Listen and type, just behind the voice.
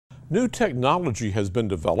New technology has been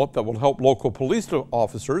developed that will help local police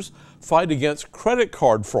officers fight against credit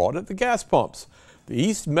card fraud at the gas pumps. The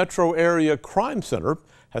East Metro Area Crime Center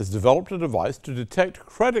has developed a device to detect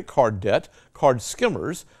credit card debt, called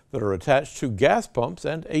skimmers, that are attached to gas pumps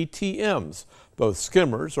and ATMs. Both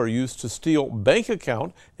skimmers are used to steal bank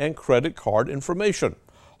account and credit card information.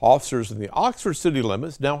 Officers in the Oxford city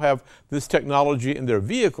limits now have this technology in their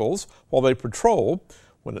vehicles while they patrol.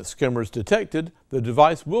 When a skimmer is detected, the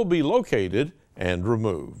device will be located and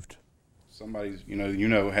removed. Somebody's,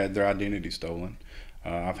 had their identity stolen.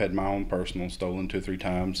 I've had my own personal stolen 2 or 3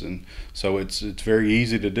 times, and so it's very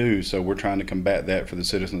easy to do. So we're trying to combat that for the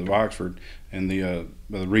citizens of Oxford and the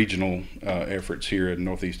regional efforts here in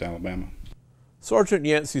Northeast Alabama. Sergeant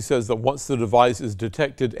Yancey says that once the device is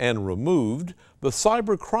detected and removed, the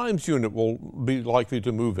Cyber Crimes Unit will be likely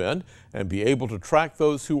to move in and be able to track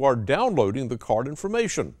those who are downloading the card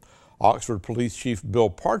information. Oxford Police Chief Bill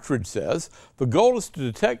Partridge says the goal is to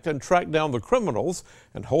detect and track down the criminals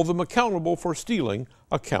and hold them accountable for stealing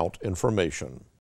account information.